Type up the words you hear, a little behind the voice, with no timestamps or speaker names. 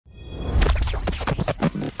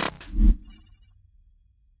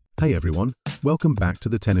Hey everyone, welcome back to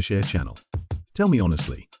the Tenorshare channel. Tell me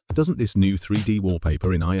honestly, doesn't this new 3D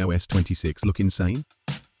wallpaper in iOS 26 look insane?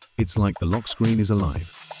 It's like the lock screen is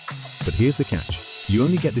alive. But here's the catch, you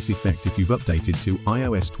only get this effect if you've updated to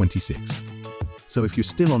iOS 26. So if you're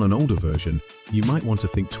still on an older version, you might want to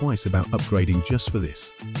think twice about upgrading just for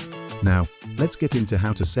this. Now, let's get into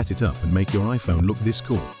how to set it up and make your iPhone look this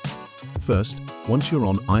cool. First, once you're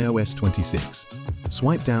on iOS 26,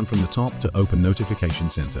 swipe down from the top to open Notification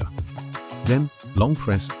Center. Then, long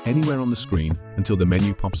press anywhere on the screen until the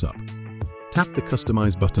menu pops up. Tap the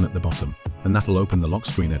Customize button at the bottom, and that'll open the lock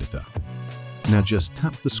screen editor. Now just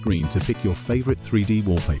tap the screen to pick your favorite 3D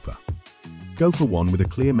wallpaper. Go for one with a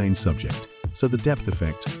clear main subject, so the depth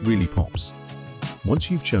effect really pops.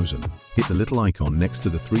 Once you've chosen, hit the little icon next to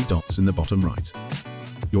the three dots in the bottom right.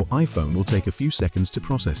 Your iPhone will take a few seconds to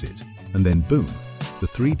process it, and then boom, the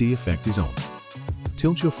 3D effect is on.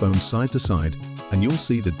 Tilt your phone side to side, and you'll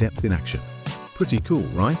see the depth in action. Pretty cool,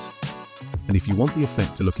 right? And if you want the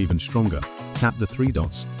effect to look even stronger, tap the three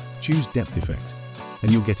dots, choose Depth Effect,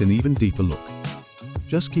 and you'll get an even deeper look.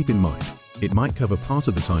 Just keep in mind, it might cover part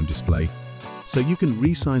of the time display, so you can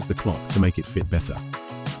resize the clock to make it fit better.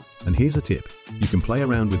 And here's a tip, you can play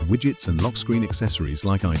around with widgets and lock screen accessories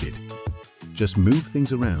like I did. Just move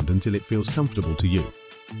things around until it feels comfortable to you.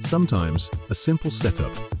 Sometimes, a simple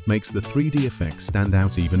setup makes the 3D effect stand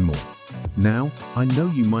out even more. Now, I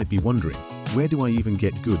know you might be wondering, where do I even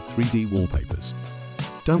get good 3D wallpapers?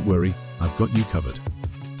 Don't worry, I've got you covered.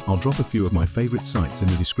 I'll drop a few of my favorite sites in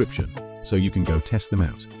the description, so you can go test them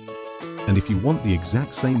out. And if you want the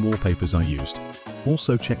exact same wallpapers I used,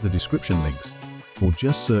 also check the description links, or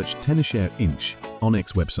just search Tenorshare Inch on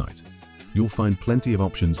X website. You'll find plenty of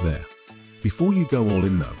options there. Before you go all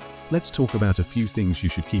in though, let's talk about a few things you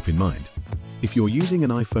should keep in mind. If you're using an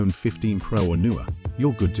iPhone 15 Pro or newer,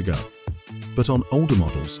 you're good to go. But on older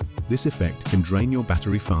models, this effect can drain your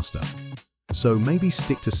battery faster. So maybe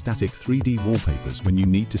stick to static 3D wallpapers when you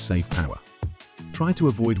need to save power. Try to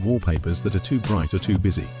avoid wallpapers that are too bright or too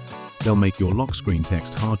busy. They'll make your lock screen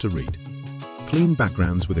text hard to read. Clean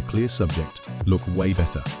backgrounds with a clear subject look way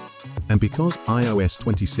better. And because iOS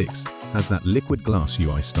 26 has that liquid glass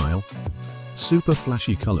UI style, super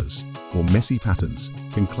flashy colors or messy patterns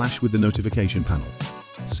can clash with the notification panel.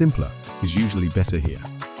 Simpler is usually better here.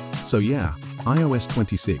 So yeah, iOS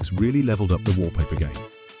 26 really leveled up the wallpaper game.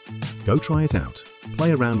 Go try it out,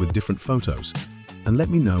 play around with different photos, and let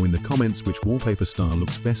me know in the comments which wallpaper style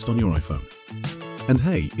looks best on your iPhone. And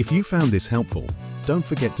hey, if you found this helpful, don't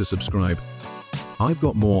forget to subscribe. I've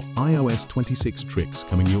got more iOS 26 tricks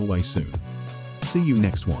coming your way soon. See you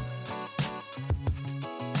next one.